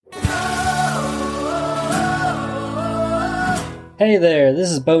Hey there,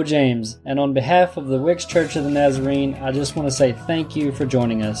 this is Bo James, and on behalf of the Wicks Church of the Nazarene, I just want to say thank you for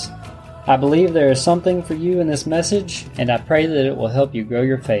joining us. I believe there is something for you in this message, and I pray that it will help you grow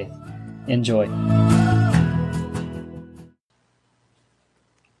your faith. Enjoy.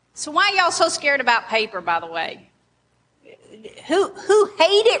 So why are y'all so scared about paper, by the way? Who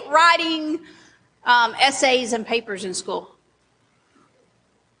hated writing essays and papers in school?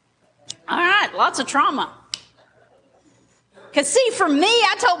 All right, lots of trauma. Because see, for me,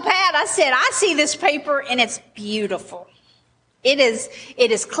 I told Pat, I said, I see this paper and it's beautiful. It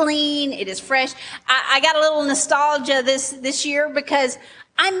is clean, it is fresh. I got a little nostalgia this year because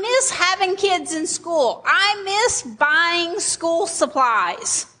I miss having kids in school. I miss buying school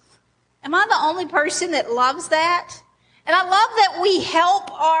supplies. Am I the only person that loves that? And I love that we help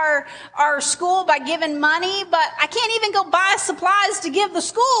our school by giving money, but I can't even go buy supplies to give the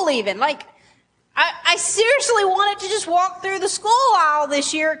school even. Like, I seriously wanted to just walk through the school aisle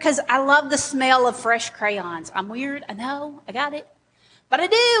this year because I love the smell of fresh crayons. I'm weird, I know, I got it. But I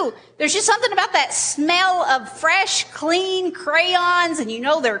do. There's just something about that smell of fresh, clean crayons, and you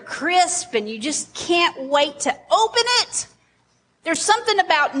know they're crisp, and you just can't wait to open it. There's something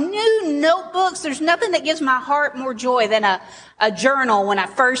about new notebooks. There's nothing that gives my heart more joy than a journal when I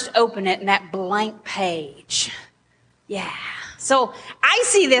first open it and that blank page. Yeah. So I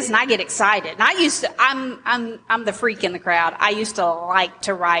see this and I get excited. And I'm the freak in the crowd. I used to like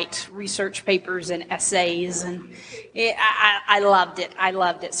to write research papers and essays, and I loved it. I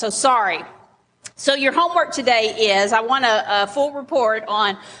loved it. So sorry. So your homework today is, I want a full report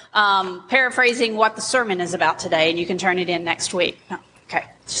on paraphrasing what the sermon is about today, and you can turn it in next week. No, okay,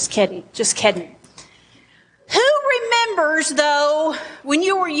 just kidding. Who remembers, though, when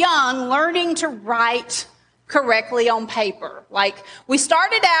you were young, learning to write correctly on paper? Like, we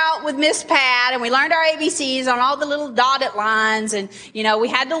started out with Miss Pat and we learned our ABCs on all the little dotted lines, and we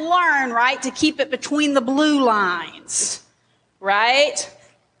had to learn, right, to keep it between the blue lines, right?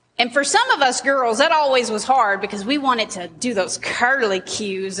 And for some of us girls, that always was hard because we wanted to do those curly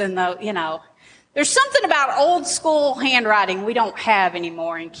cues and there's something about old school handwriting we don't have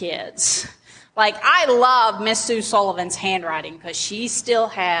anymore in kids. Like, I love Miss Sue Sullivan's handwriting because she still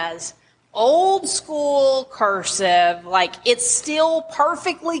has old school cursive. Like, it's still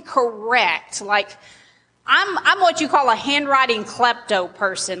perfectly correct. Like, I'm what you call a handwriting klepto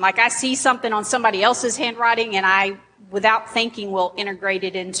person. Like, I see something on somebody else's handwriting and I, without thinking, will integrate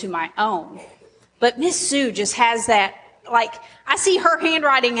it into my own. But Miss Sue just has that, like, I see her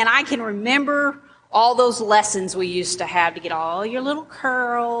handwriting and I can remember all those lessons we used to have to get all your little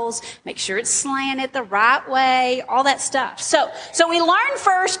curls, make sure it's slanted the right way, all that stuff. So we learned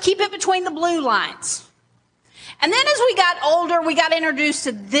first, keep it between the blue lines. And then as we got older, we got introduced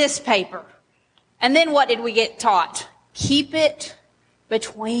to this paper. And then what did we get taught? Keep it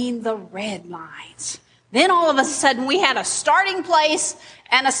between the red lines. Then all of a sudden we had a starting place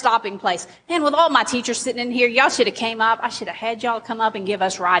and a stopping place. And with all my teachers sitting in here, y'all should have came up. I should have had y'all come up and give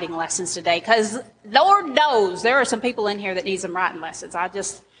us writing lessons today, because Lord knows there are some people in here that need some writing lessons. I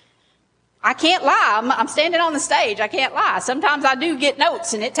can't lie. I'm standing on the stage. I can't lie. Sometimes I do get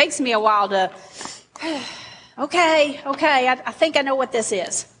notes and it takes me a while to, okay, I think I know what this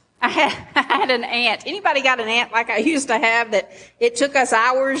is. I had an aunt. Anybody got an aunt like I used to have that it took us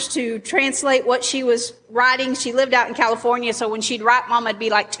hours to translate what she was writing? She lived out in California, so when she'd write, Mom, it'd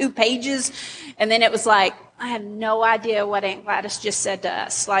be like 2 pages. And then it was like, I have no idea what Aunt Gladys just said to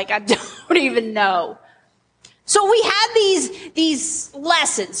us. Like, I don't even know. So we had these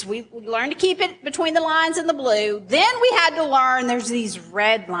lessons. We learned to keep it between the lines and the blue. Then we had to learn there's these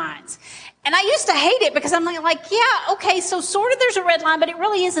red lines. And I used to hate it because I'm like, yeah, okay, so sort of there's a red line, but it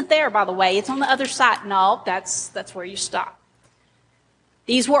really isn't there, by the way. It's on the other side. No, that's where you stop.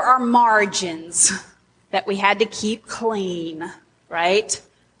 These were our margins that we had to keep clean, right?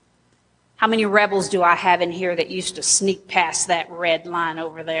 How many rebels do I have in here that used to sneak past that red line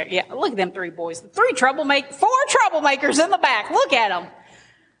over there? Yeah, look at them 3 boys. 4 troublemakers in the back. Look at them.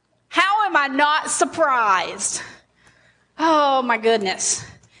 How am I not surprised? Oh, my goodness.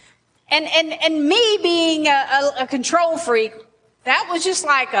 And me being a control freak, that was just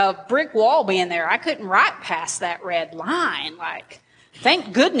like a brick wall being there. I couldn't write past that red line. Like,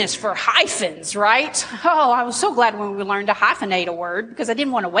 thank goodness for hyphens, right? Oh, I was so glad when we learned to hyphenate a word because I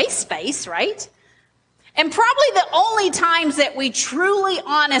didn't want to waste space, right? And probably the only times that we truly,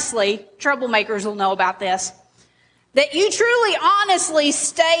 honestly, troublemakers will know about this, that you truly, honestly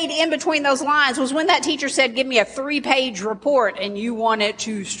stayed in between those lines was when that teacher said, give me a 3-page report, and you wanted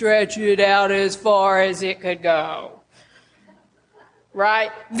to stretch it out as far as it could go.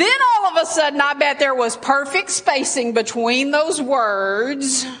 right? Then all of a sudden, I bet there was perfect spacing between those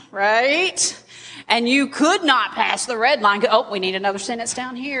words, right? And you could not pass the red line. Oh, we need another sentence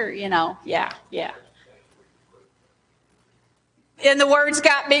down here, Yeah. And the words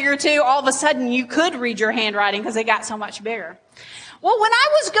got bigger too. All of a sudden, you could read your handwriting because they got so much bigger. Well, when I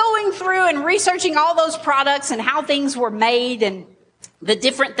was going through and researching all those products and how things were made and the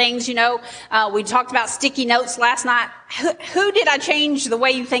different things, we talked about sticky notes last night. Who did I change the way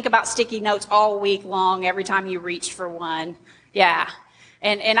you think about sticky notes all week long every time you reached for one? Yeah.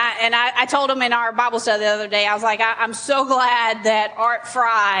 And I told him in our Bible study the other day, I was like, I'm so glad that Art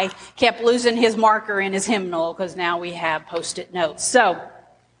Fry kept losing his marker in his hymnal because now we have Post-it notes. So,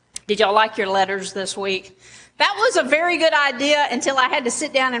 did y'all like your letters this week? That was a very good idea until I had to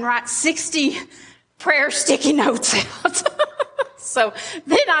sit down and write 60 prayer sticky notes out. So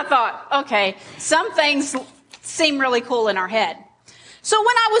then I thought, okay, some things seem really cool in our head. So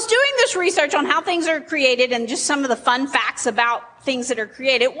when I was doing this research on how things are created and just some of the fun facts about things that are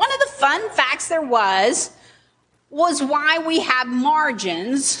created, one of the fun facts there was why we have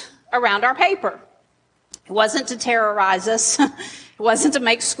margins around our paper. It wasn't to terrorize us. It wasn't to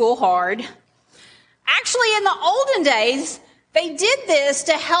make school hard. Actually, in the olden days, they did this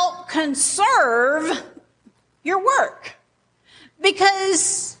to help conserve your work.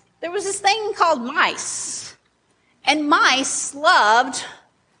 Because there was this thing called mice. And mice loved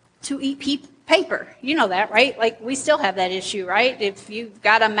to eat paper. You know that, right? Like, we still have that issue, right? If you've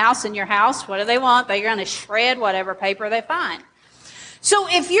got a mouse in your house, what do they want? They're going to shred whatever paper they find. So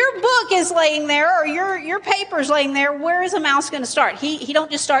if your book is laying there or your paper's laying there, where is a mouse going to start? He don't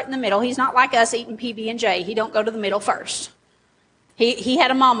just start in the middle. He's not like us eating PB&J. He don't go to the middle first. He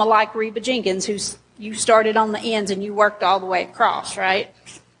had a mama like Reba Jenkins you started on the ends and you worked all the way across, right?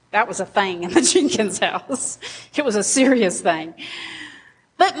 That was a thing in the Jenkins house. It was a serious thing.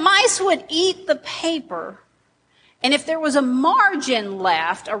 But mice would eat the paper, and if there was a margin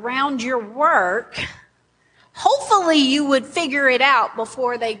left around your work, hopefully you would figure it out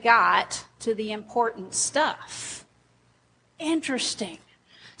before they got to the important stuff. Interesting.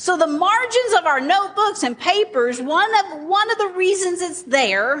 So the margins of our notebooks and papers, one of the reasons it's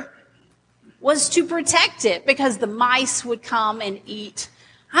there was to protect it, because the mice would come and eat.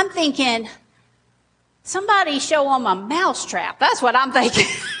 I'm thinking, somebody show them a mousetrap. That's what I'm thinking.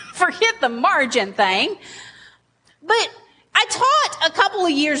 Forget the margin thing. But I taught a couple of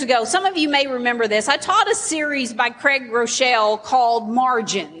years ago, some of you may remember this, I taught a series by Craig Rochelle called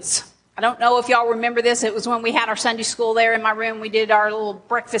Margins. I don't know if y'all remember this. It was when we had our Sunday school there in my room. We did our little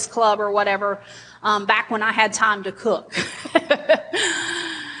breakfast club or whatever, back when I had time to cook.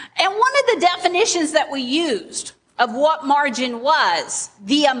 And one of the definitions that we used of what margin was,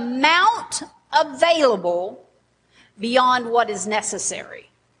 the amount available beyond what is necessary.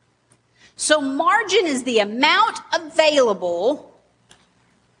 So margin is the amount available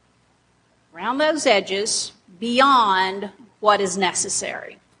around those edges beyond what is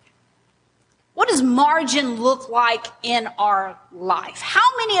necessary. What does margin look like in our life? How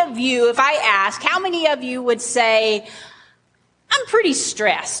many of you, if I ask, how many of you would say, I'm pretty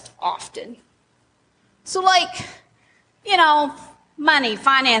stressed often? So money,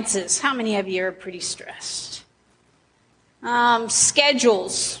 finances, how many of you are pretty stressed?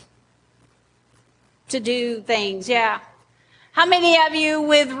 Schedules to do things, yeah. How many of you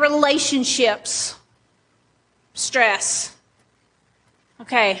with relationships? Stress.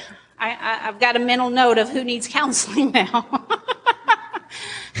 Okay, I've got a mental note of who needs counseling now.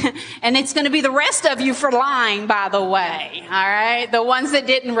 And it's going to be the rest of you for lying, by the way, all right? The ones that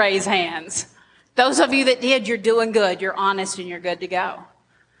didn't raise hands. Those of you that did, you're doing good. You're honest and you're good to go.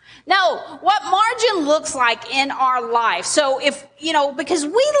 Now, what margin looks like in our life. So because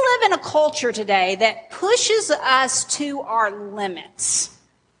we live in a culture today that pushes us to our limits.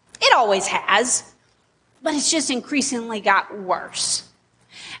 It always has, but it's just increasingly got worse.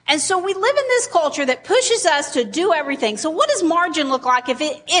 And so we live in this culture that pushes us to do everything. So what does margin look like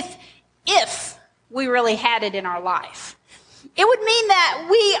if we really had it in our life? It would mean that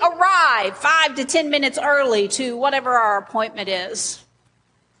we arrive 5 to 10 minutes early to whatever our appointment is.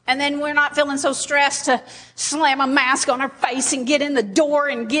 And then we're not feeling so stressed to slam a mask on our face and get in the door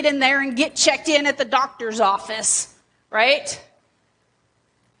and get in there and get checked in at the doctor's office, right?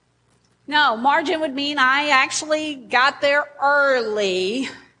 No, margin would mean I actually got there early.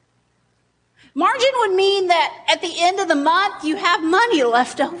 Margin would mean that at the end of the month, you have money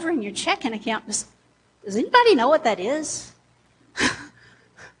left over in your checking account. Does anybody know what that is?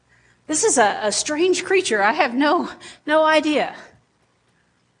 This is a strange creature. I have no idea.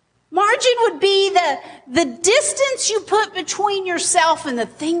 Margin would be the distance you put between yourself and the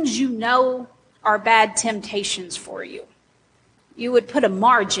things you know are bad temptations for you. You would put a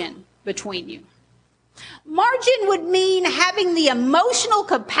margin between you. Margin would mean having the emotional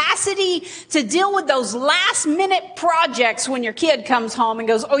capacity to deal with those last minute projects when your kid comes home and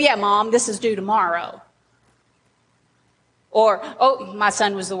goes, "Oh yeah, Mom, this is due tomorrow." Or, "Oh, my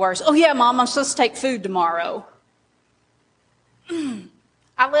son was the worst. Oh yeah, Mom, I'm supposed to take food tomorrow."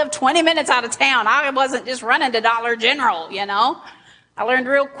 I lived 20 minutes out of town. I wasn't just running to Dollar General, you know. I learned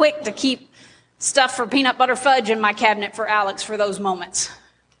real quick to keep stuff for peanut butter fudge in my cabinet for Alex for those moments.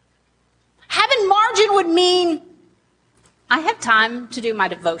 Having margin would mean I have time to do my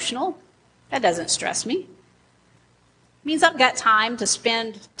devotional. That doesn't stress me. It means I've got time to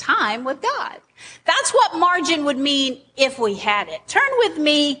spend time with God. That's what margin would mean if we had it. Turn with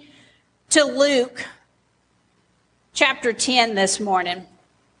me to Luke chapter 10 this morning.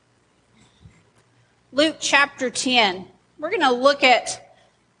 Luke chapter 10. We're going to look at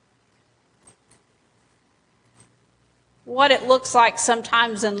what it looks like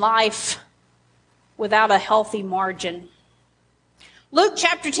sometimes in life without a healthy margin. Luke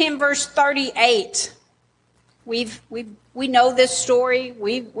chapter 10, verse 38. We know this story.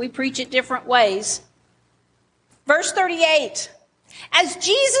 We preach it different ways. Verse 38. As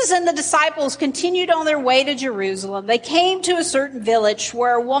Jesus and the disciples continued on their way to Jerusalem, they came to a certain village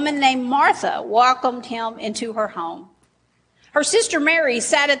where a woman named Martha welcomed him into her home. Her sister Mary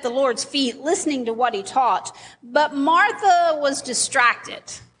sat at the Lord's feet listening to what he taught, but Martha was distracted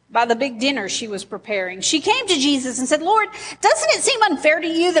by the big dinner she was preparing. She came to Jesus and said, "Lord, doesn't it seem unfair to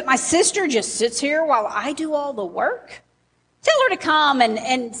you that my sister just sits here while I do all the work? Tell her to come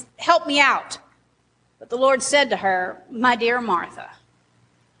and help me out." But the Lord said to her, "My dear Martha,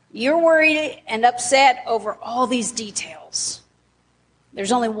 you're worried and upset over all these details.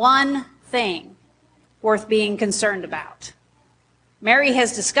 There's only one thing worth being concerned about. Mary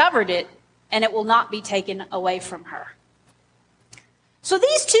has discovered it, and it will not be taken away from her." So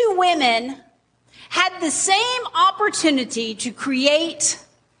these two women had the same opportunity to create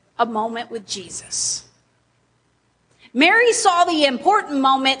a moment with Jesus. Mary saw the important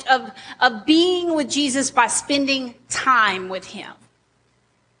moment of being with Jesus by spending time with him.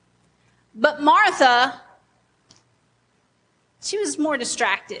 But Martha, she was more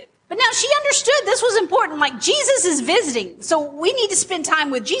distracted. But now she understood this was important. Like, Jesus is visiting, so we need to spend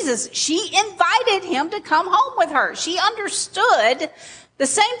time with Jesus. She invited him to come home with her. She understood the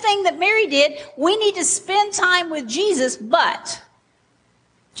same thing that Mary did. We need to spend time with Jesus, but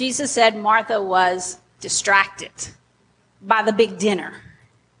Jesus said Martha was distracted by the big dinner.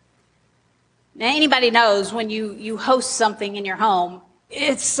 Now, anybody knows when you host something in your home,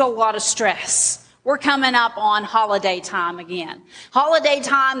 it's a lot of stress. We're coming up on holiday time again. Holiday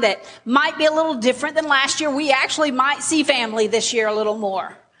time that might be a little different than last year. We actually might see family this year a little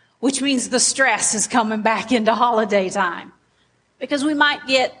more, which means the stress is coming back into holiday time because we might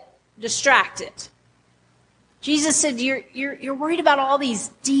get distracted. Jesus said, you're worried about all these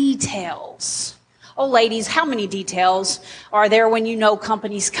details. Oh, ladies, how many details are there when you know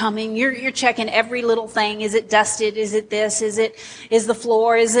company's coming? You're checking every little thing. Is it dusted? Is it this? Is the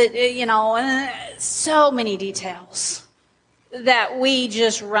floor? Is it, so many details that we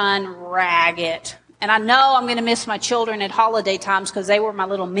just run ragged. And I know I'm going to miss my children at holiday times because they were my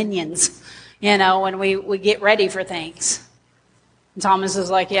little minions, when we get ready for things. And Thomas is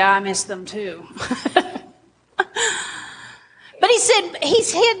like, yeah, I miss them too. But he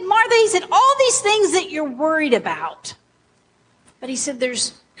said, Martha, all these things that you're worried about. But he said,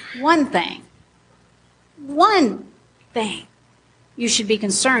 there's one thing you should be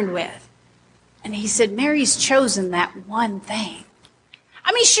concerned with. And he said, Mary's chosen that one thing.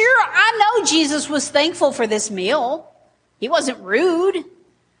 I mean, sure, I know Jesus was thankful for this meal. He wasn't rude.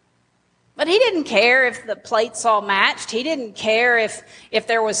 But he didn't care if the plates all matched. He didn't care if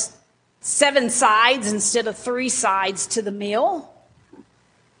there was 7 sides instead of 3 sides to the meal.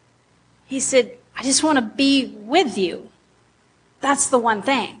 He said, I just want to be with you. That's the one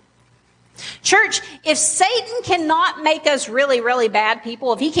thing. Church, if Satan cannot make us really, really bad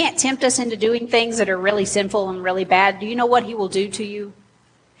people, if he can't tempt us into doing things that are really sinful and really bad, do you know what he will do to you?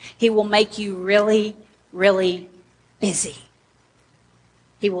 He will make you really, really busy.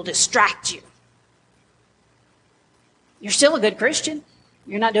 He will distract you. You're still a good Christian.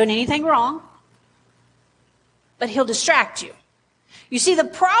 You're not doing anything wrong. But he'll distract you. You see, the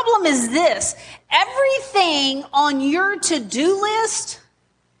problem is this. Everything on your to-do list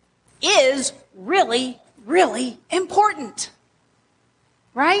is really, really important.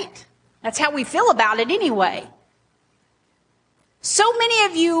 Right? That's how we feel about it anyway. So many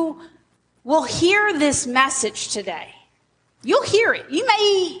of you will hear this message today. You'll hear it. You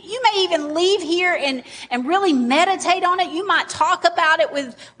may even leave here and really meditate on it. You might talk about it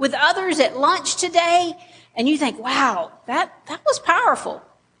with others at lunch today, and you think, wow, that was powerful.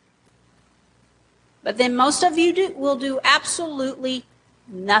 But then most of you will do absolutely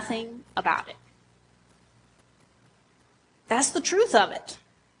nothing about it. That's the truth of it.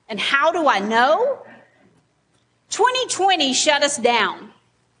 And how do I know? 2020 shut us down.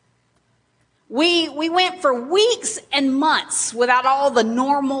 We went for weeks and months without all the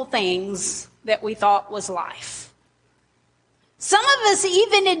normal things that we thought was life. Some of us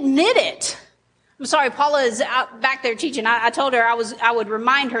even admit it. I'm sorry, Paula is out back there teaching. I told her I would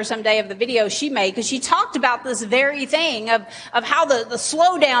remind her someday of the video she made, because she talked about this very thing of how the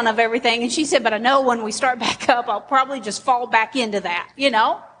slowdown of everything. And she said, but I know when we start back up, I'll probably just fall back into that, you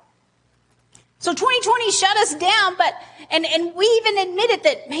know? So 2020 shut us down, and we even admitted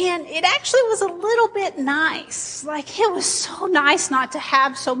that, man, it actually was a little bit nice. Like, it was so nice not to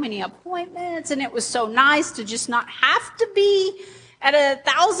have so many appointments, and it was so nice to just not have to be at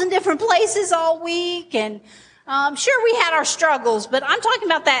 1,000 different places all week. And sure, we had our struggles, but I'm talking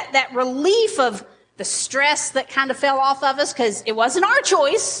about that relief of the stress that kind of fell off of us, because it wasn't our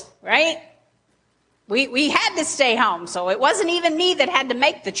choice, right? We had to stay home, so it wasn't even me that had to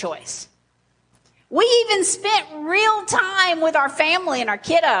make the choice. We even spent real time with our family and our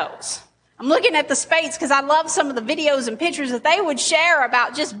kiddos. I'm looking at the Spates because I love some of the videos and pictures that they would share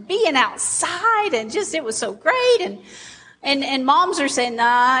about just being outside, and just, it was so great. And moms are saying,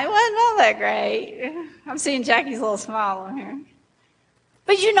 nah, it wasn't all that great. I'm seeing Jackie's little smile on here.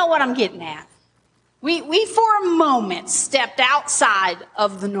 But you know what I'm getting at. We for a moment stepped outside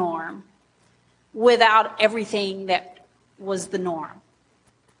of the norm without everything that was the norm.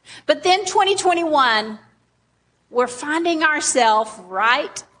 But then 2021, we're finding ourselves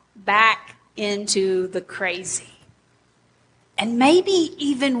right back into the crazy. And maybe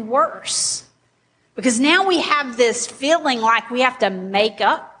even worse. Because now we have this feeling like we have to make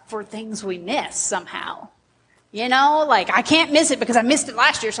up for things we miss somehow. You know, like, I can't miss it because I missed it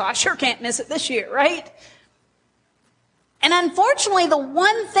last year, so I sure can't miss it this year, right? And unfortunately, the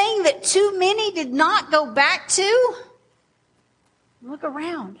one thing that too many did not go back to, look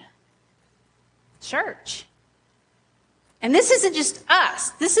around. Church. And this isn't just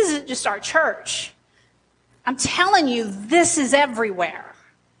us. This isn't just our church. I'm telling you, this is everywhere.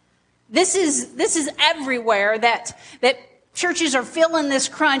 This is everywhere that churches are feeling this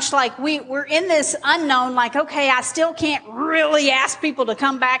crunch, like we're in this unknown, like, okay, I still can't really ask people to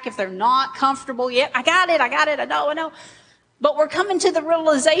come back if they're not comfortable yet. I got it, I know. But we're coming to the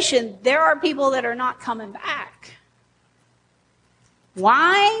realization there are people that are not coming back.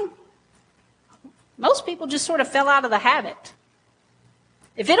 Why? Most people just sort of fell out of the habit.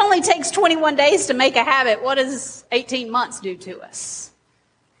 If it only takes 21 days to make a habit, what does 18 months do to us?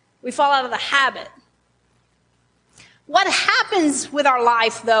 We fall out of the habit. What happens with our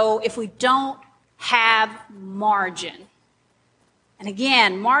life, though, if we don't have margin? And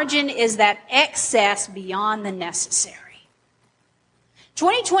again, margin is that excess beyond the necessary.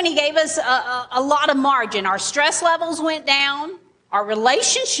 2020 gave us a lot of margin. Our stress levels went down. Our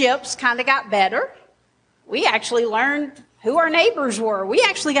relationships kind of got better. We actually learned who our neighbors were. We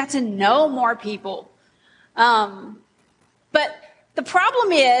actually got to know more people. But the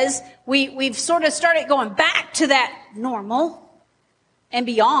problem is we've sort of started going back to that normal and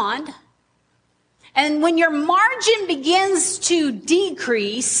beyond. And when your margin begins to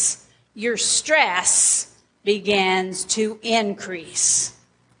decrease, your stress begins to increase.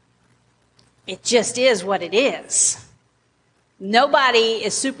 It just is what it is. Nobody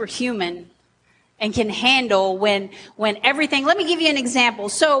is superhuman and can handle when everything. Let me give you an example.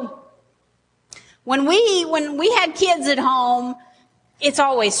 So when we had kids at home, it's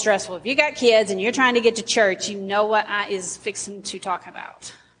always stressful. If you got kids and you're trying to get to church, you know what I is fixing to talk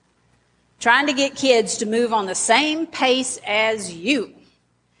about. Trying to get kids to move on the same pace as you.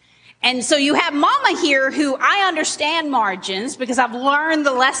 And so you have Mama here, who I understand margins because I've learned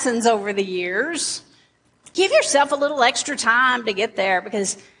the lessons over the years. Give yourself a little extra time to get there,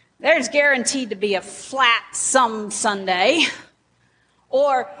 because there's guaranteed to be a flat some Sunday.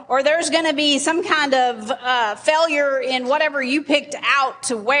 Or there's going to be some kind of failure in whatever you picked out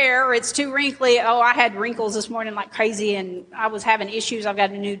to wear. It's too wrinkly. Oh, I had wrinkles this morning like crazy, and I was having issues. I've got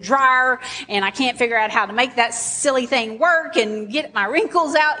a new dryer, and I can't figure out how to make that silly thing work and get my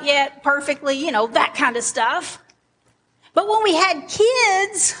wrinkles out yet perfectly, you know, that kind of stuff. But when we had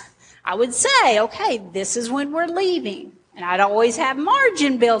kids, I would say, okay, this is when we're leaving. And I'd always have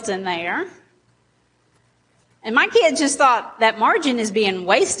margin built in there. And my kids just thought that margin is being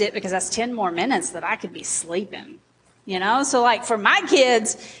wasted because that's 10 more minutes that I could be sleeping. You know, so like for my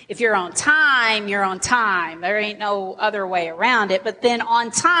kids, if you're on time, you're on time. There ain't no other way around it. But then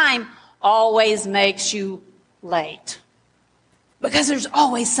on time always makes you late because there's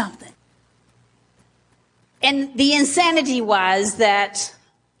always something. And the insanity was that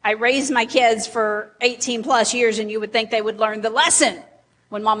I raised my kids for 18 plus years, and you would think they would learn the lesson.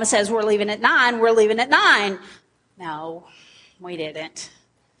 When Mama says we're leaving at 9, we're leaving at 9. No, we didn't.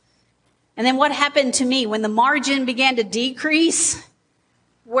 And then what happened to me when the margin began to decrease?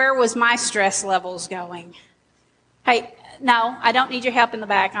 Where was my stress levels going? Hey, no, I don't need your help in the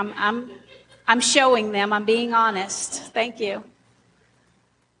back. I'm showing them. I'm being honest. Thank you.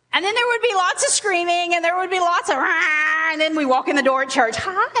 And then there would be lots of screaming, and there would be lots of rah, and then we walk in the door at church.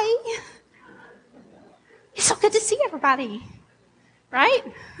 Hi. It's so good to see everybody. Right?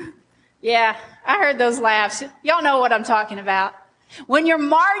 Yeah, I heard those laughs. Y'all know what I'm talking about. When your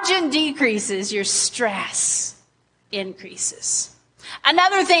margin decreases, your stress increases.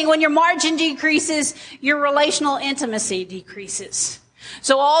 Another thing, when your margin decreases, your relational intimacy decreases.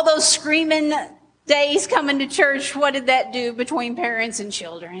 So all those screaming days coming to church, what did that do between parents and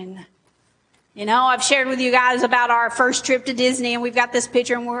children? You know, I've shared with you guys about our first trip to Disney, and we've got this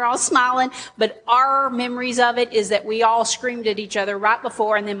picture, and we're all smiling, but our memories of it is that we all screamed at each other right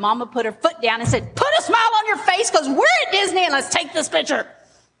before, and then Mama put her foot down and said, put a smile on your face because we're at Disney and let's take this picture.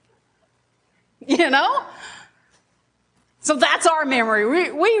 You know? So that's our memory.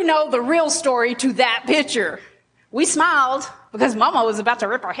 We know the real story to that picture. We smiled because Mama was about to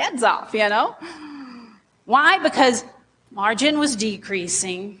rip our heads off, you know? Why? Because margin was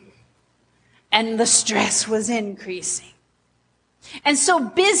decreasing and the stress was increasing. And so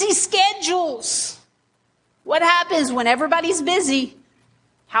busy schedules. What happens when everybody's busy?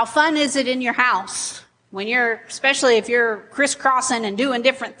 How fun is it in your house? When especially if you're crisscrossing and doing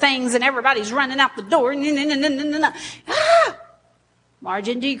different things and everybody's running out the door.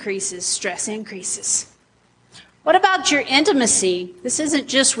 Margin decreases, stress increases. What about your intimacy? This isn't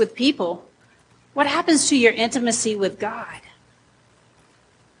just with people. What happens to your intimacy with God?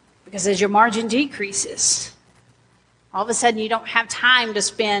 Because as your margin decreases, all of a sudden you don't have time to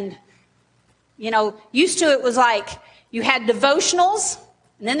spend, used to it was like you had devotionals,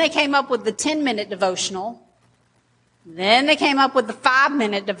 and then they came up with the 10-minute devotional. Then they came up with the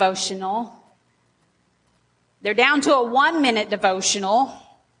 5-minute devotional. They're down to a 1-minute devotional.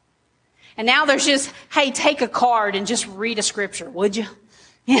 And now there's just, hey, take a card and just read a scripture, would you?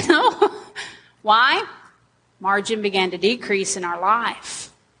 You know? Why? Margin began to decrease in our life.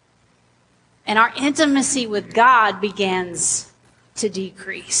 And our intimacy with God begins to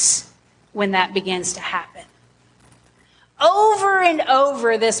decrease when that begins to happen. Over and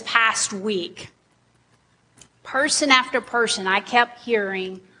over this past week, person after person, I kept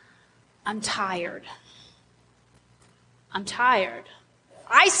hearing, I'm tired. I'm tired.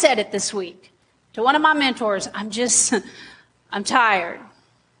 I said it this week to one of my mentors, I'm tired.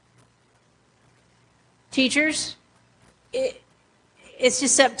 Teachers, it's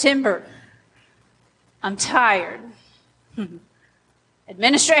just September. I'm tired.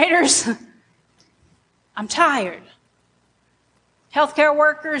 Administrators, I'm tired. Healthcare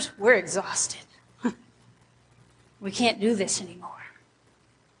workers, we're exhausted. We can't do this anymore.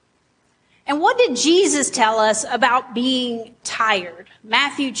 And what did Jesus tell us about being tired?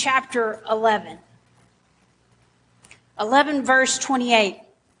 Matthew chapter 11. 11 verse 28.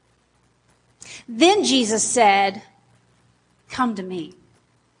 Then Jesus said, come to me.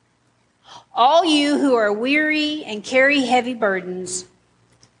 All you who are weary and carry heavy burdens,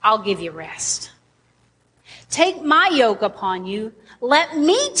 I'll give you rest. Take my yoke upon you. Let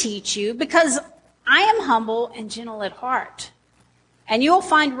me teach you, because I am humble and gentle at heart, and you'll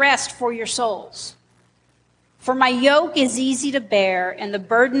find rest for your souls. For my yoke is easy to bear, and the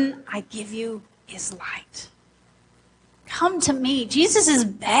burden I give you is light. Come to me. Jesus is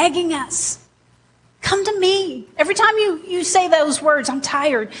begging us. Come to me. Every time you say those words, I'm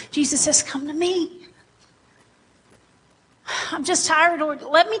tired, Jesus says, come to me. I'm just tired, Lord.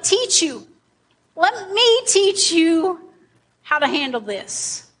 Let me teach you. Let me teach you how to handle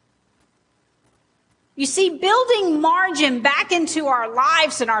this. You see, building margin back into our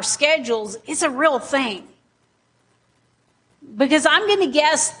lives and our schedules is a real thing. Because I'm going to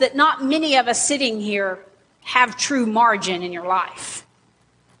guess that not many of us sitting here have true margin in your life.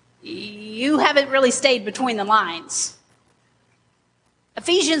 You haven't really stayed between the lines.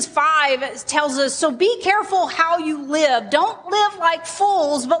 Ephesians 5 tells us, so be careful how you live. Don't live like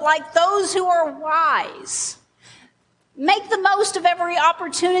fools, but like those who are wise. Make the most of every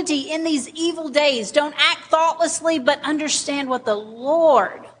opportunity in these evil days. Don't act thoughtlessly, but understand what the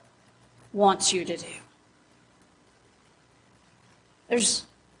Lord wants you to do. There's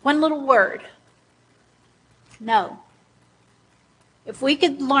one little word. No. If we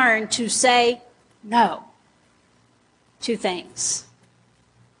could learn to say no to things,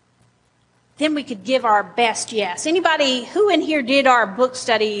 then we could give our best yes. Anybody who in here did our book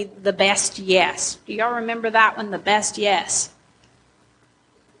study, The Best Yes? Do y'all remember that one, The Best Yes?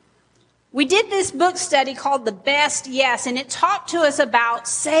 We did this book study called The Best Yes, and it talked to us about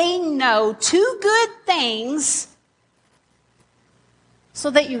saying no to good things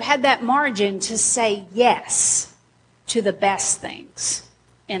so that you had that margin to say yes to the best things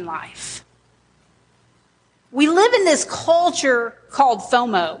in life. We live in this culture called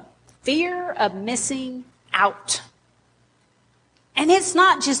FOMO. Fear of missing out. And it's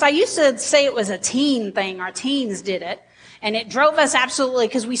not just, I used to say it was a teen thing. Our teens did it. And it drove us absolutely,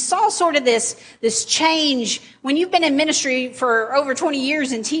 because we saw sort of this change. When you've been in ministry for over 20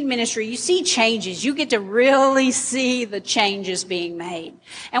 years in teen ministry, you see changes. You get to really see the changes being made.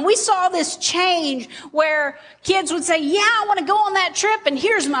 And we saw this change where kids would say, yeah, I want to go on that trip, and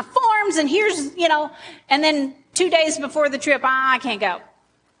here's my forms, and here's, and then 2 days before the trip, I can't go.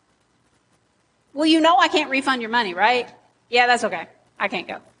 Well, I can't refund your money, right? Yeah, that's okay. I can't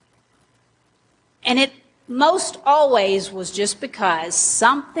go. And it most always was just because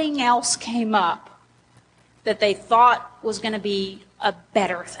something else came up that they thought was going to be a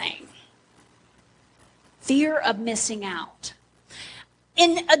better thing. Fear of missing out.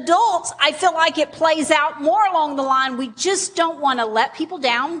 In adults, I feel like it plays out more along the line, we just don't want to let people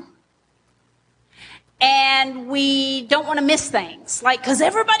down. And we don't want to miss things, because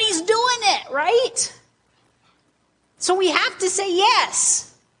everybody's doing it, right? So we have to say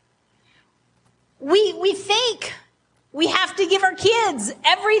yes. We think we have to give our kids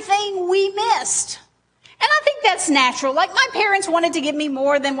everything we missed. And I think that's natural. Like, my parents wanted to give me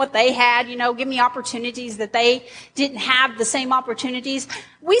more than what they had, give me opportunities that they didn't have, the same opportunities.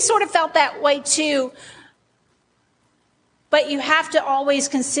 We sort of felt that way too. But you have to always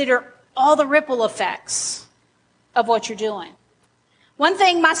consider all the ripple effects of what you're doing. One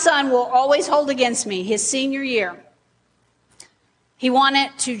thing my son will always hold against me, his senior year, he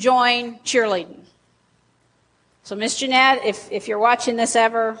wanted to join cheerleading. So Miss Jeanette, if you're watching this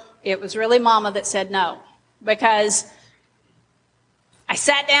ever, it was really Mama that said no. Because I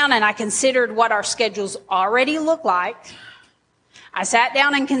sat down and I considered what our schedules already look like. I sat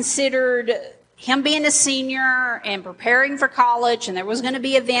down and considered him being a senior and preparing for college, and there was going to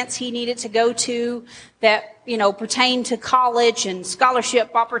be events he needed to go to that, pertain to college and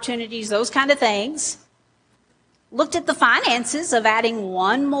scholarship opportunities, those kind of things. Looked at the finances of adding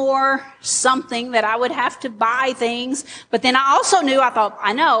one more something that I would have to buy things. But then I also knew,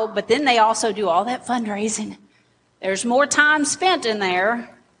 I know, but then they also do all that fundraising. There's more time spent in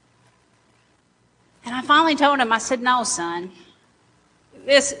there. And I finally told him, I said, no, son,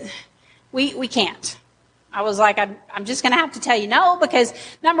 we can't. I was like, I'm just going to have to tell you no, because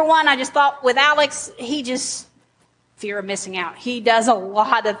number one, I just thought with Alex, fear of missing out. He does a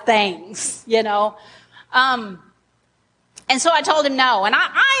lot of things, And so I told him no. And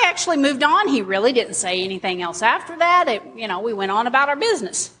I actually moved on. He really didn't say anything else after that. We went on about our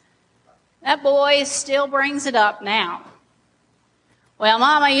business. That boy still brings it up now. Well,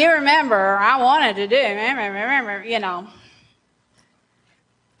 Mama, you remember, I wanted to do,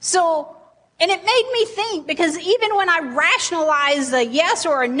 So, and it made me think, because even when I rationalize a yes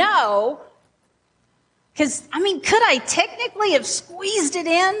or a no, because, could I technically have squeezed it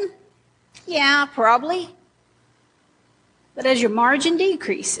in? Yeah, probably. But as your margin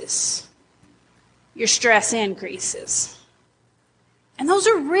decreases, your stress increases. And those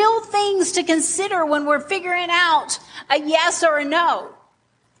are real things to consider when we're figuring out a yes or a no.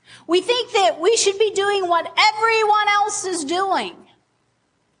 We think that we should be doing what everyone else is doing.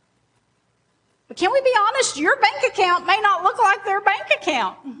 But can we be honest? Your bank account may not look like their bank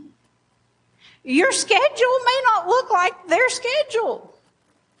account. Your schedule may not look like their schedule.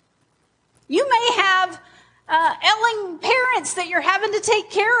 You may have ailing parents that you're having to take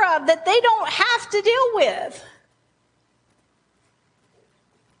care of that they don't have to deal with.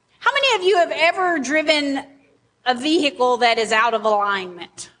 How many of you have ever driven a vehicle that is out of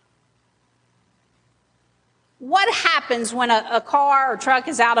alignment? What happens when a car or truck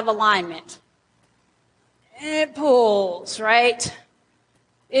is out of alignment? It pulls, right?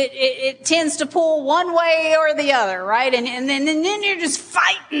 It tends to pull one way or the other, right? And then you're just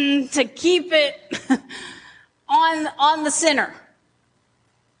fighting to keep it on the center.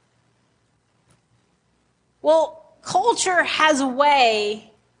 Well, culture has a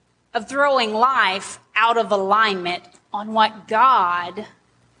way of throwing life out of alignment on what God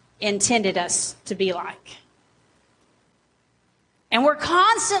intended us to be like. And we're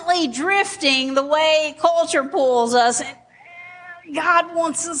constantly drifting the way culture pulls us, and God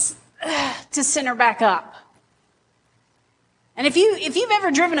wants us to center back up. And if you've ever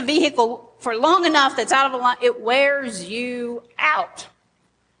driven a vehicle for long enough that's out of alignment, it wears you out.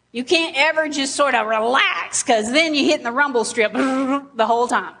 You can't ever just sort of relax, because then you're hitting the rumble strip the whole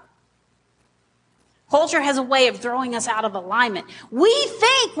time. Culture has a way of throwing us out of alignment. We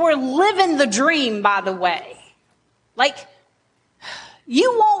think we're living the dream, by the way. Like,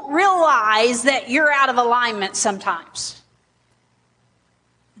 you won't realize that you're out of alignment sometimes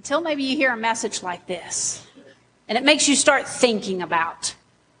until maybe you hear a message like this, and it makes you start thinking about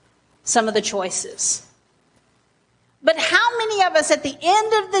some of the choices. But how many of us at the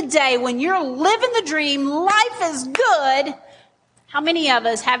end of the day, when you're living the dream, life is good, how many of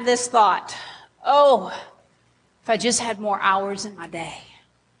us have this thought, oh, if I just had more hours in my day?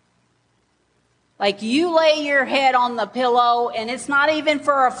 Like, you lay your head on the pillow, and it's not even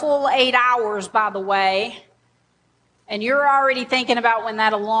for a full 8 hours, by the way, and you're already thinking about when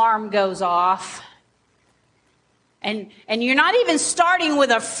that alarm goes off. And you're not even starting with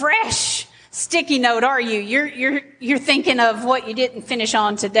a fresh sticky note, are you? You're thinking of what you didn't finish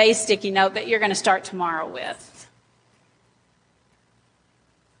on today's sticky note that you're going to start tomorrow with.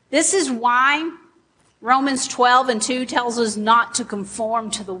 This is why Romans 12:2 tells us not to conform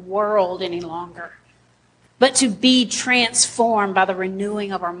to the world any longer, but to be transformed by the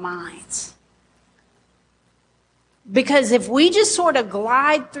renewing of our minds. Because if we just sort of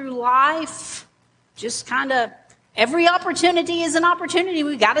glide through life, just kind of, every opportunity is an opportunity,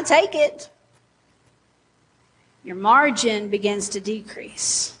 we got to take it, your margin begins to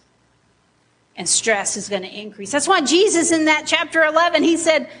decrease, and stress is going to increase. That's why Jesus in that chapter 11, he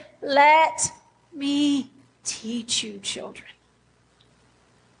said, let me teach you, children.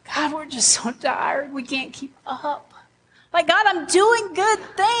 God, we're just so tired. We can't keep up. Like, God, I'm doing good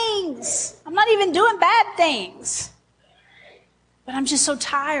things. I'm not even doing bad things. But I'm just so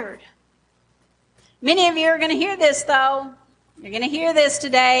tired. Many of you are going to hear this, though. You're going to hear this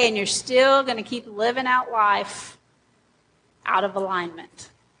today, and you're still going to keep living out life out of alignment.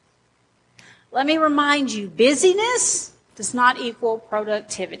 Let me remind you, busyness does not equal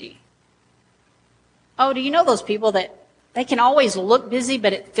productivity. Oh, do you know those people that they can always look busy,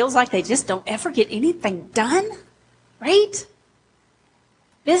 but it feels like they just don't ever get anything done? Right?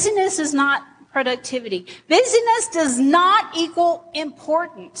 Busyness is not productivity. Busyness does not equal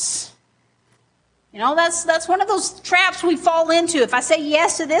importance. You know, that's one of those traps we fall into. If I say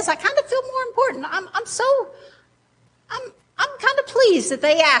yes to this, I kind of feel more important. I'm kind of pleased that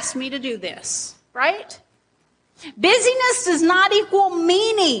they asked me to do this, right? Busyness does not equal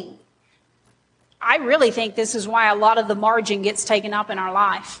meaning. I really think this is why a lot of the margin gets taken up in our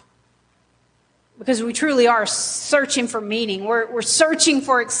life. Because we truly are searching for meaning. We're searching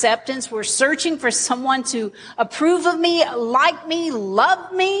for acceptance. We're searching for someone to approve of me, like me,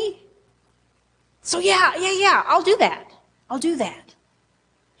 love me. So yeah, I'll do that.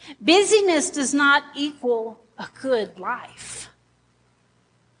 Busyness does not equal a good life.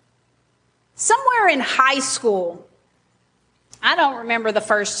 Somewhere in high school, I don't remember the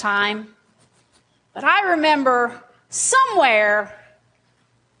first time, but I remember somewhere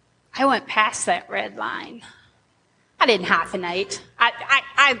I went past that red line. I didn't hyphenate.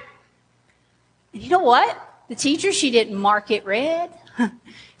 And you know what? The teacher, she didn't mark it red.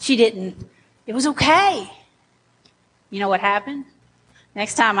 She didn't. It was okay. You know what happened?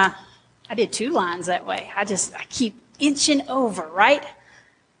 Next time I did 2 lines that way. I keep inching over, right?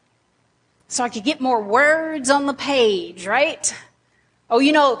 So I could get more words on the page, right? Oh,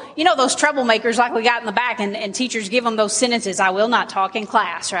 you know those troublemakers like we got in the back, and teachers give them those sentences, I will not talk in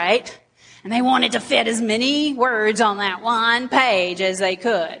class, right? And they wanted to fit as many words on that one page as they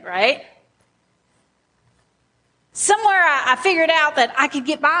could, right? Somewhere I figured out that I could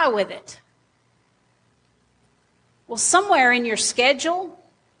get by with it. Well, somewhere in your schedule,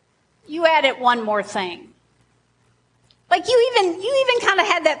 you added one more thing. Like you even kind of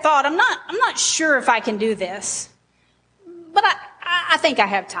had that thought, I'm not sure if I can do this, but I think I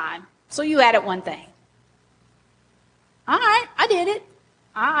have time. So you added one thing. All right, I did it.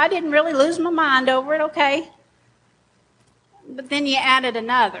 I didn't really lose my mind over it, okay. But then you added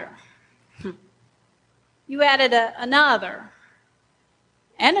another. You added another.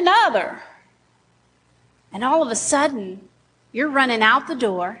 And another. And all of a sudden, you're running out the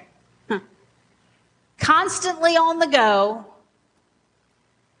door, constantly on the go,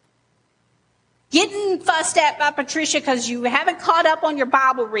 getting fussed at by Patricia because you haven't caught up on your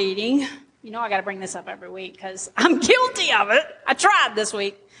Bible reading. You know I got to bring this up every week because I'm guilty of it. I tried this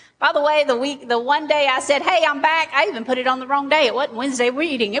week. By the way, the one day I said, hey, I'm back, I even put it on the wrong day. It wasn't Wednesday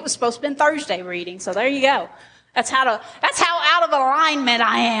reading. It was supposed to have been Thursday reading. So there you go. That's how out of alignment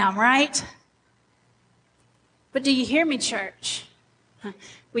I am, right? But do you hear me, church?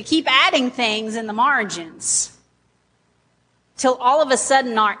 We keep adding things in the margins till all of a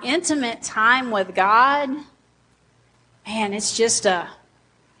sudden our intimate time with God, man, it's just a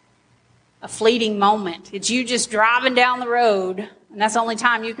fleeting moment. It's you just driving down the road, and that's the only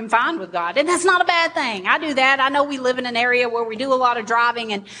time you can find with God. And that's not a bad thing. I do that. I know we live in an area where we do a lot of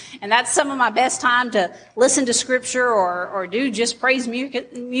driving, and that's some of my best time to listen to scripture or do just praise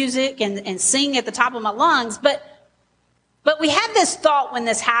music and sing at the top of my lungs. But we have this thought when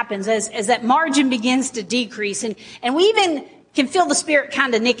this happens as that margin begins to decrease, and we even can feel the Spirit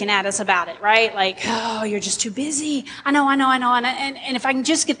kind of nicking at us about it, right? Like, oh, you're just too busy. I know. And if I can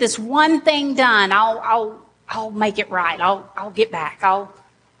just get this one thing done, I'll make it right. I'll get back. I'll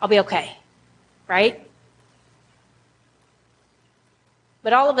be okay, right?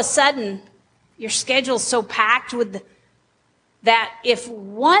 But all of a sudden, your schedule's so packed with that if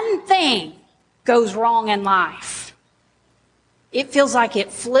one thing goes wrong in life, it feels like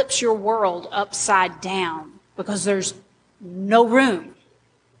it flips your world upside down because there's no room.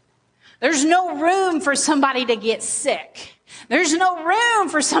 There's no room for somebody to get sick. There's no room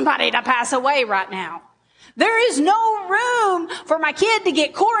for somebody to pass away right now. There is no room for my kid to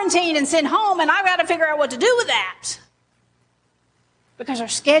get quarantined and sent home, and I've got to figure out what to do with that. Because our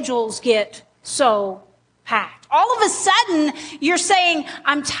schedules get so packed. All of a sudden, you're saying,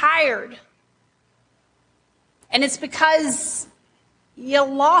 I'm tired. And it's because you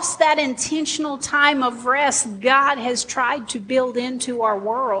lost that intentional time of rest God has tried to build into our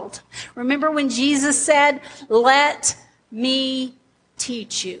world. Remember when Jesus said, let me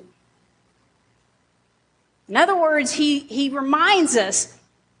teach you. In other words, he reminds us,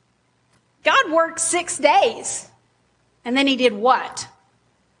 God worked 6 days. And then he did what?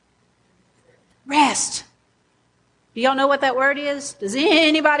 Rest. Do y'all know what that word is? Does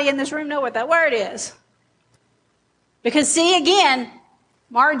anybody in this room know what that word is? Because see, again,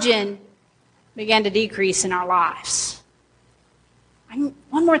 margin began to decrease in our lives.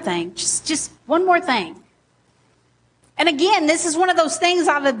 One more thing, just one more thing. And again, this is one of those things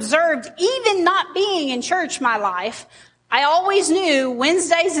I've observed, even not being in church my life. I always knew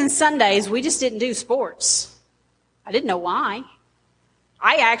Wednesdays and Sundays, we just didn't do sports. I didn't know why.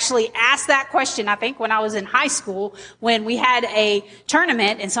 I actually asked that question, I think, when I was in high school, when we had a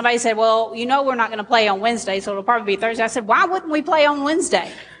tournament, and somebody said, well, you know we're not going to play on Wednesday, so it'll probably be Thursday. I said, why wouldn't we play on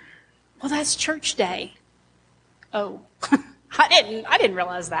Wednesday? Well, that's church day. Oh, I didn't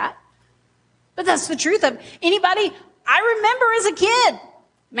realize that. But that's the truth of anybody. I remember as a kid,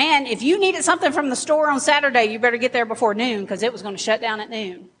 man, if you needed something from the store on Saturday, you better get there before noon because it was going to shut down at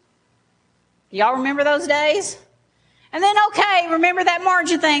noon. Y'all remember those days? And then, okay, remember that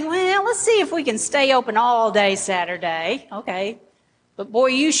margin thing? Well, let's see if we can stay open all day Saturday. Okay. But boy,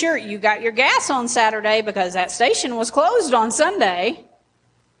 you got your gas on Saturday because that station was closed on Sunday.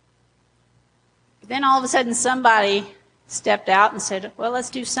 But then all of a sudden somebody stepped out and said, well,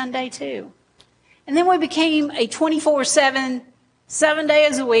 let's do Sunday too. And then we became a 24/7, 7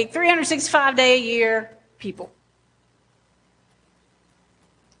 days a week, 365 day a year people.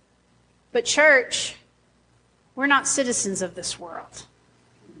 But church, we're not citizens of this world.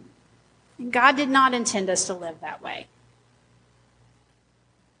 And God did not intend us to live that way.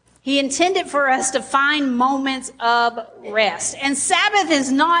 He intended for us to find moments of rest. And Sabbath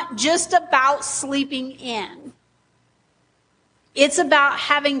is not just about sleeping in. It's about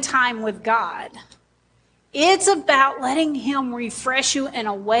having time with God. It's about letting Him refresh you in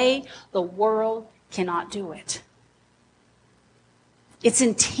a way the world cannot do it. It's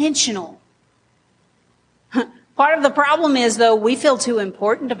intentional. Part of the problem is, though, we feel too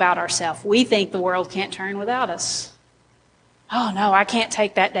important about ourselves. We think the world can't turn without us. Oh, no, I can't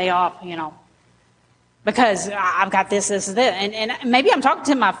take that day off, because I've got this. And maybe I'm talking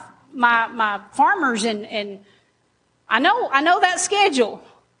to my farmers, and I know that schedule.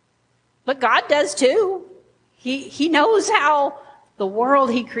 But God does too. He knows how the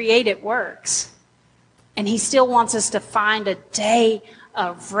world He created works. And He still wants us to find a day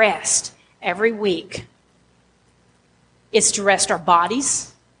of rest every week. It's to rest our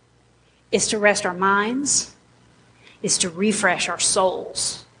bodies. It's to rest our minds. It's to refresh our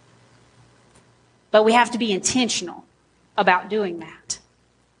souls. But we have to be intentional about doing that.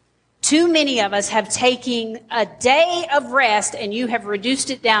 Too many of us have taken a day of rest and you have reduced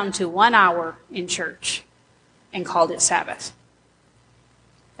it down to 1 hour in church and called it Sabbath.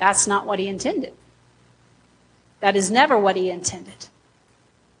 That's not what he intended. That is never what he intended.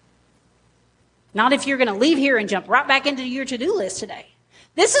 Not if you're going to leave here and jump right back into your to-do list today.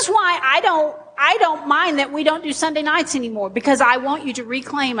 This is why I don't mind that we don't do Sunday nights anymore, because I want you to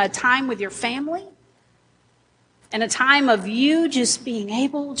reclaim a time with your family and a time of you just being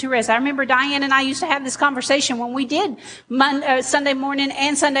able to rest. I remember Diane and I used to have this conversation when we did Sunday morning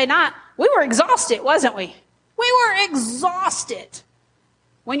and Sunday night. We were exhausted, wasn't we? We were exhausted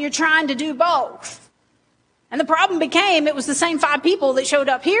when you're trying to do both. And the problem became it was the same 5 people that showed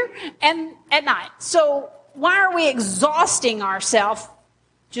up here and at night. So why are we exhausting ourselves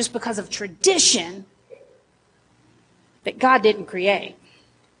just because of tradition that God didn't create?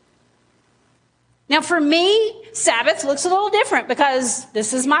 Now for me, Sabbath looks a little different because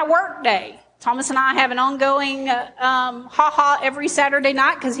this is my work day. Thomas and I have an ongoing ha-ha every Saturday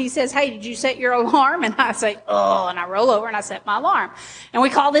night because he says, hey, did you set your alarm? And I say, oh, and I roll over and I set my alarm. And we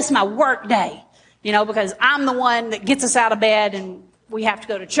call this my work day. You know, because I'm the one that gets us out of bed and we have to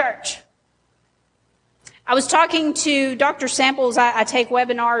go to church. I was talking to Dr. Samples. I take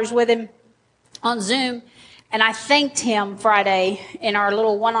webinars with him on Zoom. And I thanked him Friday in our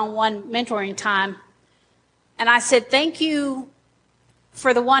little one-on-one mentoring time. And I said, thank you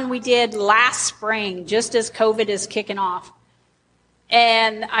for the one we did last spring, just as COVID is kicking off.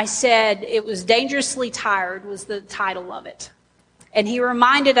 And I said, it was Dangerously Tired was the title of it. And he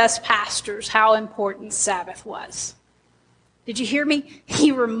reminded us pastors how important Sabbath was. Did you hear me?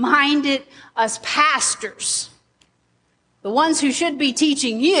 He reminded us pastors, the ones who should be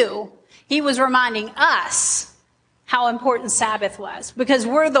teaching you, he was reminding us how important Sabbath was. Because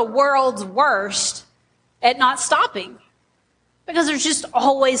we're the world's worst at not stopping. Because there's just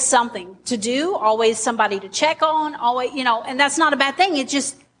always something to do, always somebody to check on, always, and that's not a bad thing. It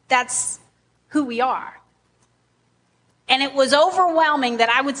just, that's who we are. And it was overwhelming that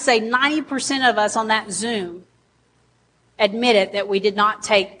I would say 90% of us on that Zoom admitted that we did not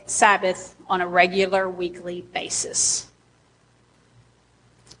take Sabbath on a regular weekly basis.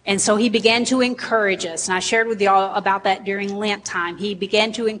 And so he began to encourage us, and I shared with y'all about that during Lent time. He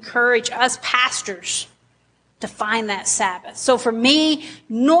began to encourage us pastors to find that Sabbath. So for me,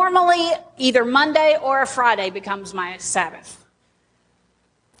 normally either Monday or a Friday becomes my Sabbath.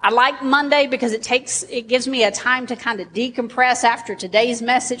 I like Monday because it gives me a time to kind of decompress after today's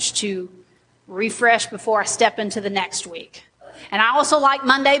message to refresh before I step into the next week. And I also like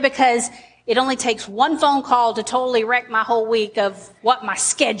Monday because it only takes one phone call to totally wreck my whole week of what my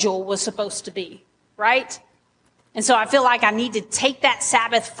schedule was supposed to be, right? And so I feel like I need to take that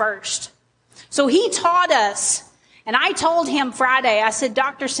Sabbath first. So he taught us, and I told him Friday, I said,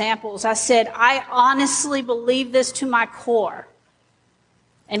 Dr. Samples, I said, I honestly believe this to my core.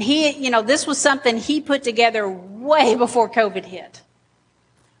 And he, this was something he put together way before COVID hit.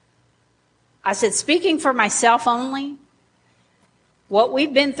 I said, speaking for myself only, what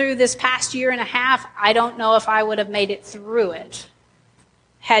we've been through this past year and a half, I don't know if I would have made it through it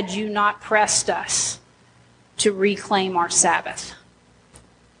had you not pressed us to reclaim our Sabbath.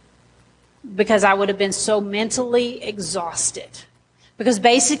 Because I would have been so mentally exhausted. Because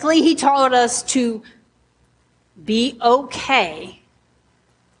basically he taught us to be okay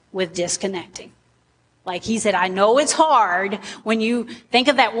with disconnecting. Like he said, I know it's hard when you think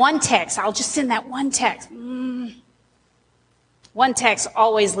of that one text. I'll just send that one text. One text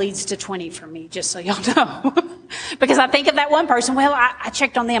always leads to 20 for me, just so y'all know. Because I think of that one person. Well, I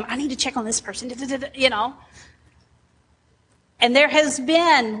checked on them. I need to check on this person, And there has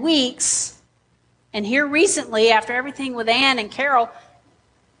been weeks, and here recently, after everything with Ann and Carol,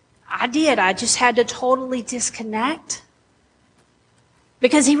 I just had to totally disconnect.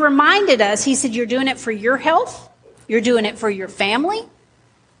 Because he reminded us, he said, you're doing it for your health, you're doing it for your family,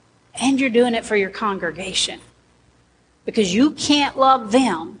 and you're doing it for your congregation. Because you can't love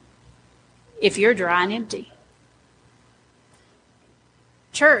them if you're dry and empty.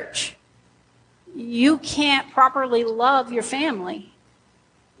 Church, you can't properly love your family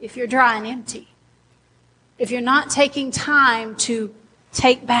if you're dry and empty. If you're not taking time to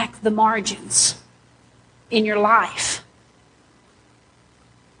take back the margins in your life.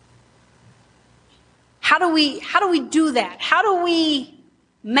 How do we do that? How do we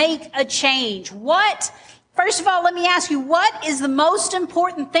make a change? First of all, let me ask you, what is the most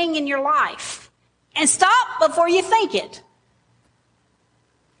important thing in your life? And stop before you think it.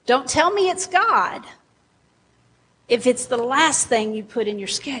 Don't tell me it's God if it's the last thing you put in your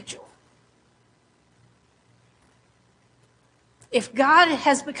schedule. if God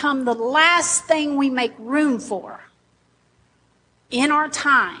has become the last thing we make room for in our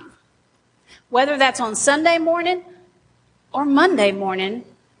time, whether that's on Sunday morning or Monday morning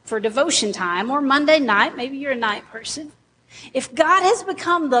for devotion time, or Monday night, maybe you're a night person. If God has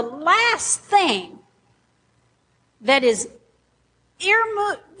become the last thing that is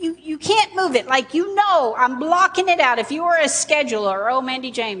you can't move it. Like, I'm blocking it out. If you are a scheduler, oh,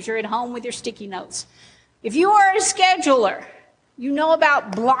 Mandy James, you're at home with your sticky notes. If you are a scheduler, you know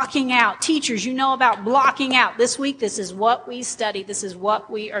about blocking out. Teachers, you know about blocking out. This week, this is what we study. This is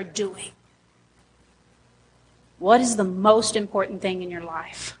what we are doing. What is the most important thing in your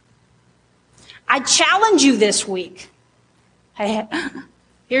life? I challenge you this week. Hey,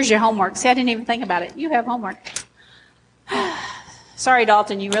 here's your homework. See, I didn't even think about it. You have homework. Sorry,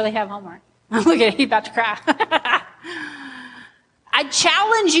 Dalton, you really have homework. Look at him, he's about to cry. I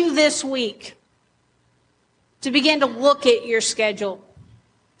challenge you this week to begin to look at your schedule.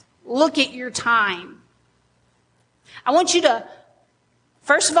 Look at your time. I want you to,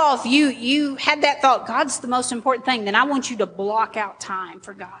 first of all, if you had that thought, God's the most important thing, then I want you to block out time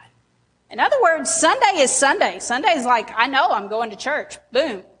for God. In other words, Sunday is Sunday. Sunday is like, I know I'm going to church.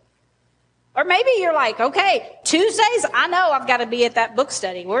 Boom. Or maybe you're like, okay, Tuesdays, I know I've got to be at that book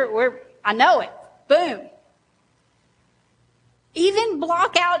study. I know it. Boom. Even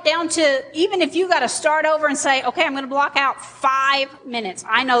block out down to, even if you got to start over and say, okay, I'm going to block out 5 minutes.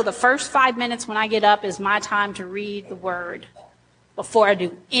 I know the first 5 minutes when I get up is my time to read the Word before I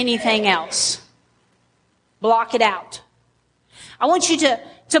do anything else. Block it out. I want you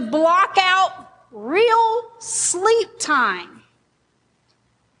to block out real sleep time.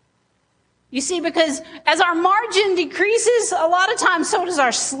 You see, because as our margin decreases, a lot of times so does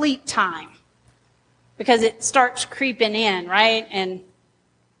our sleep time. Because it starts creeping in, right? And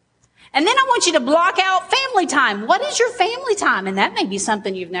then I want you to block out family time. What is your family time? And that may be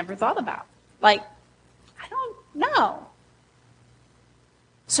something you've never thought about. Like, I don't know.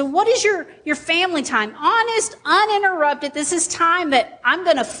 So what is your family time? Honest, uninterrupted. This is time that I'm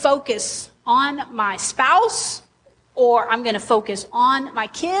going to focus on my spouse, or I'm going to focus on my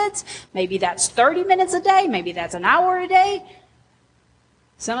kids. Maybe that's 30 minutes a day. Maybe that's an hour a day.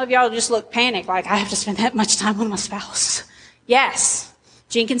 Some of y'all just look panicked, like, I have to spend that much time with my spouse. Yes.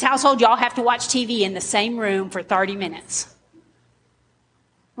 Jenkins household, y'all have to watch TV in the same room for 30 minutes.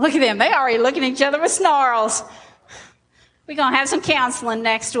 Look at them. They already looking at each other with snarls. We're going to have some counseling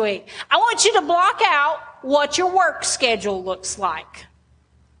next week. I want you to block out what your work schedule looks like.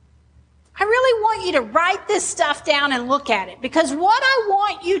 I really want you to write this stuff down and look at it, because what I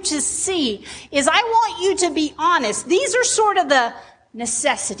want you to see is I want you to be honest. These are sort of the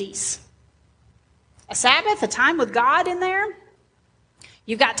necessities. A Sabbath, a time with God in there.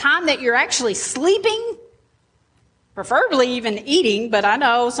 You've got time that you're actually sleeping, preferably even eating, but I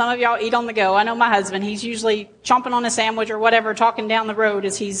know some of y'all eat on the go. I know my husband, he's usually chomping on a sandwich or whatever, talking down the road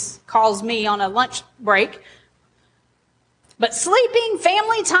as he calls me on a lunch break. But sleeping,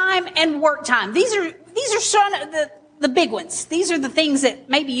 family time, and work time. These are some of the big ones. These are the things that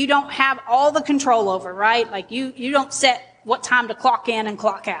maybe you don't have all the control over, right? Like you don't set what time to clock in and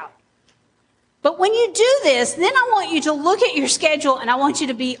clock out. But when you do this, then I want you to look at your schedule and I want you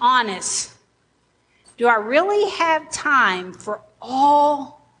to be honest. Do I really have time for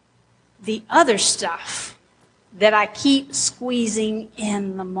all the other stuff that I keep squeezing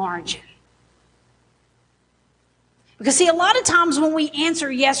in the margin? Because see, a lot of times when we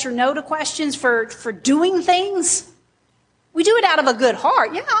answer yes or no to questions for doing things, we do it out of a good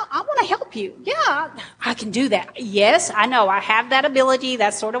heart. Yeah, I want to help you. Yeah, I can do that. Yes, I know. I have that ability.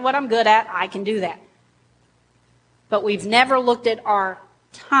 That's sort of what I'm good at. I can do that. But we've never looked at our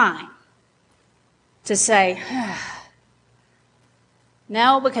time to say,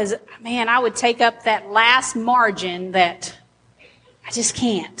 no, because, man, I would take up that last margin that I just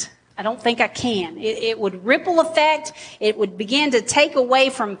can't. I don't think I can. It would ripple effect. It would begin to take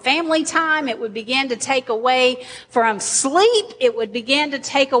away from family time. It would begin to take away from sleep. It would begin to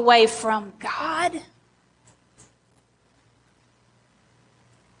take away from God.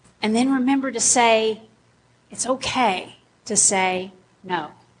 And then remember to say, it's okay to say no.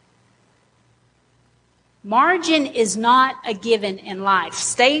 Margin is not a given in life.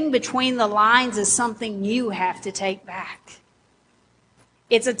 Staying between the lines is something you have to take back.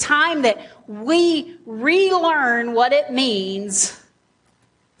 It's a time that we relearn what it means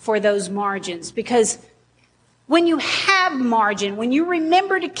for those margins. Because when you have margin, when you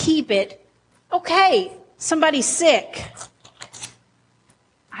remember to keep it, okay, somebody's sick.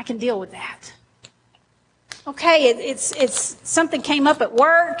 I can deal with that. Okay, it's something came up at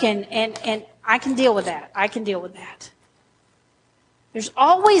work and I can deal with that. I can deal with that. There's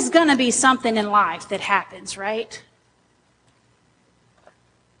always going to be something in life that happens, right?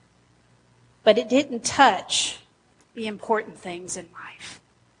 But it didn't touch the important things in life.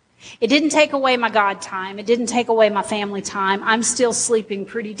 It didn't take away my God time. It didn't take away my family time. I'm still sleeping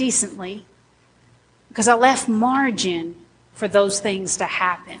pretty decently because I left margin for those things to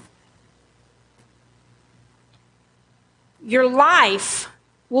happen. Your life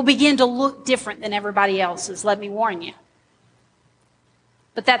will begin to look different than everybody else's, let me warn you.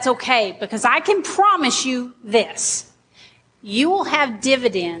 But that's okay, because I can promise you this. You will have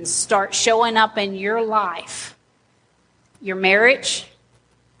dividends start showing up in your life. Your marriage,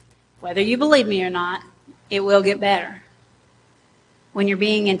 whether you believe me or not, it will get better. When you're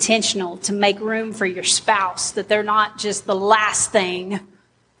being intentional to make room for your spouse, that they're not just the last thing.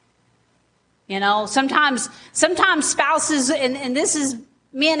 You know, sometimes spouses, and this is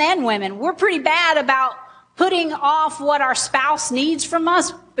men and women, we're pretty bad about putting off what our spouse needs from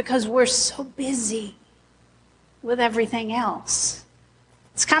us because we're so busy with everything else.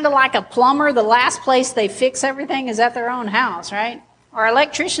 It's kind of like a plumber. The last place they fix everything is at their own house, right? Are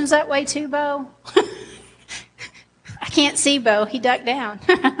electricians that way too, Bo? I can't see Bo. He ducked down.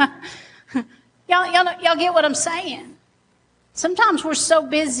 Y'all get what I'm saying? Sometimes we're so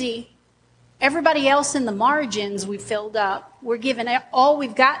busy. Everybody else in the margins we filled up. We're giving all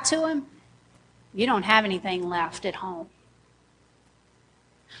we've got to them. You don't have anything left at home.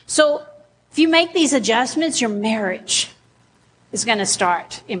 So if you make these adjustments, your marriage is going to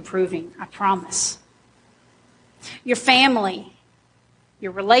start improving, I promise. Your family,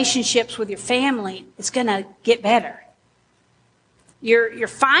 your relationships with your family is going to get better. Your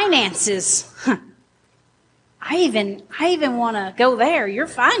finances, I even want to go there. Your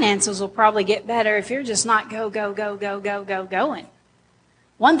finances will probably get better if you're just not going.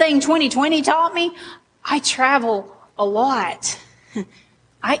 One thing 2020 taught me, I travel a lot.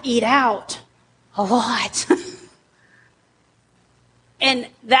 I eat out a lot. And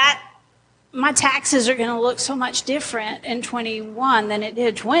that, my taxes are going to look so much different in 21 than it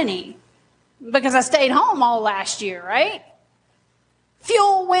did 20. Because I stayed home all last year, right?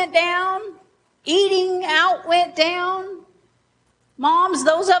 Fuel went down. Eating out went down. Moms,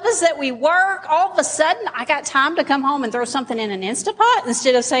 those of us that we work, all of a sudden, I got time to come home and throw something in an Instapot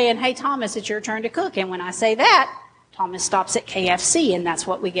instead of saying, hey, Thomas, it's your turn to cook. And when I say that, Thomas stops at KFC, and that's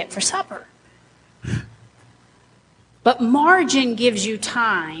what we get for supper. But margin gives you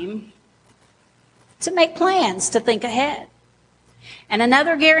time to make plans, to think ahead. And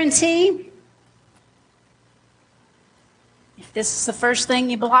another guarantee, if this is the first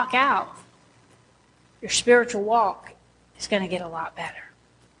thing you block out, your spiritual walk is going to get a lot better.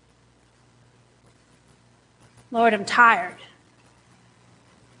 Lord, I'm tired.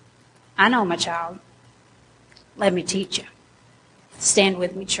 I know, my child. Let me teach you. Stand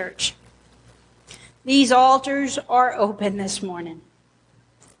with me, church. These altars are open this morning.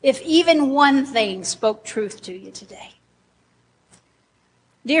 If even one thing spoke truth to you today.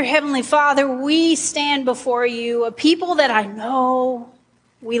 Dear Heavenly Father, we stand before you, a people that I know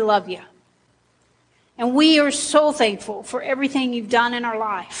we love you. And we are so thankful for everything you've done in our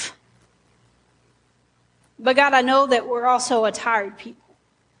life. But God, I know that we're also a tired people.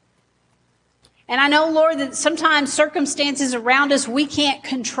 And I know, Lord, that sometimes circumstances around us, we can't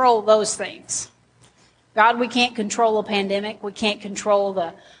control those things. God, we can't control a pandemic. We can't control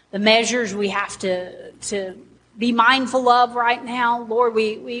the measures we have to be mindful of right now. Lord,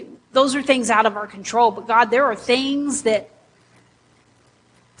 we those are things out of our control. But God, there are things that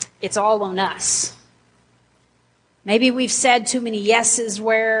it's all on us. Maybe we've said too many yeses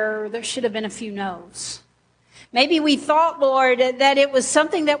where there should have been a few no's. Maybe we thought, Lord, that it was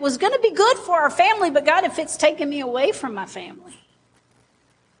something that was going to be good for our family, but God, if it's taken me away from my family.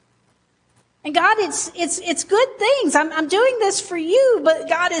 And God, it's good things. I'm doing this for you, but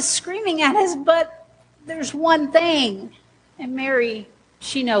God is screaming at us, but there's one thing. And Mary,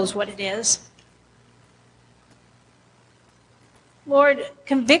 she knows what it is. Lord,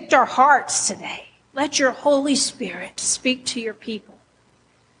 convict our hearts today. Let your Holy Spirit speak to your people.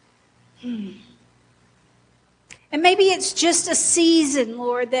 And maybe it's just a season,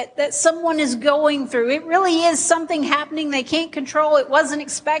 Lord, that someone is going through. It really is something happening they can't control. It wasn't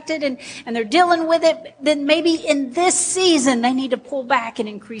expected, and they're dealing with it. Then maybe in this season, they need to pull back and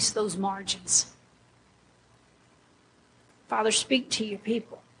increase those margins. Father, speak to your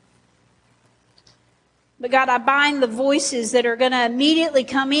people. But God, I bind the voices that are going to immediately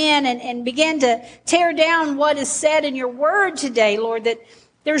come in and begin to tear down what is said in your word today, Lord, that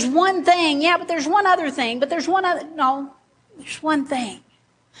there's one thing. Yeah, but there's one other thing. But there's one other. No, there's one thing.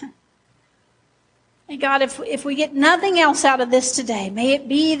 And God, if we get nothing else out of this today, may it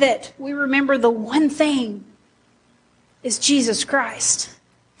be that we remember the one thing is Jesus Christ.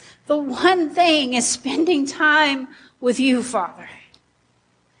 The one thing is spending time with you, Father.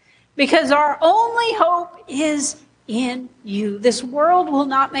 Because our only hope is in you. This world will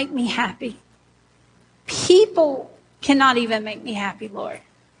not make me happy. People cannot even make me happy, Lord.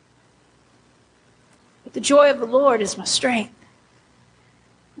 But the joy of the Lord is my strength.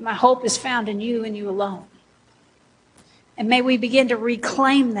 My hope is found in you and you alone. And may we begin to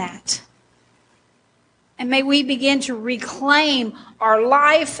reclaim that. And may we begin to reclaim our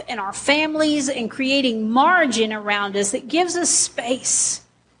life and our families and creating margin around us that gives us space.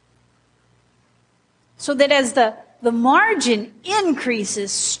 So that as the margin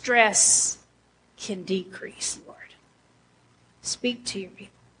increases, stress can decrease, Lord. Speak to your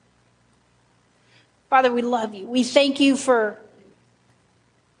people. Father, we love you. We thank you for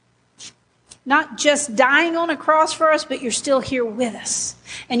not just dying on a cross for us, but you're still here with us.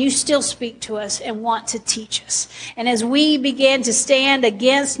 And you still speak to us and want to teach us. And as we begin to stand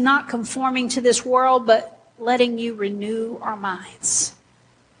against not conforming to this world, but letting you renew our minds,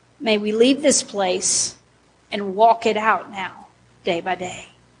 may we leave this place and walk it out now, day by day.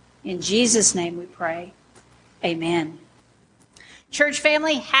 In Jesus' name we pray. Amen. Church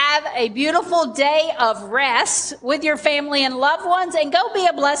family, have a beautiful day of rest with your family and loved ones, and go be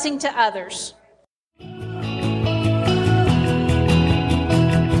a blessing to others.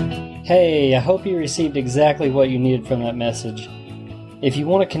 Hey, I hope you received exactly what you needed from that message. If you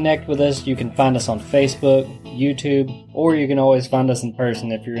want to connect with us, you can find us on Facebook, YouTube, or you can always find us in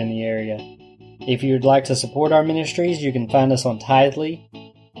person if you're in the area. If you'd like to support our ministries, you can find us on Tithely.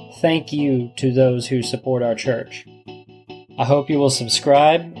 Thank you to those who support our church. I hope you will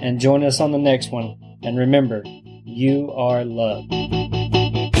subscribe and join us on the next one. And remember, you are loved.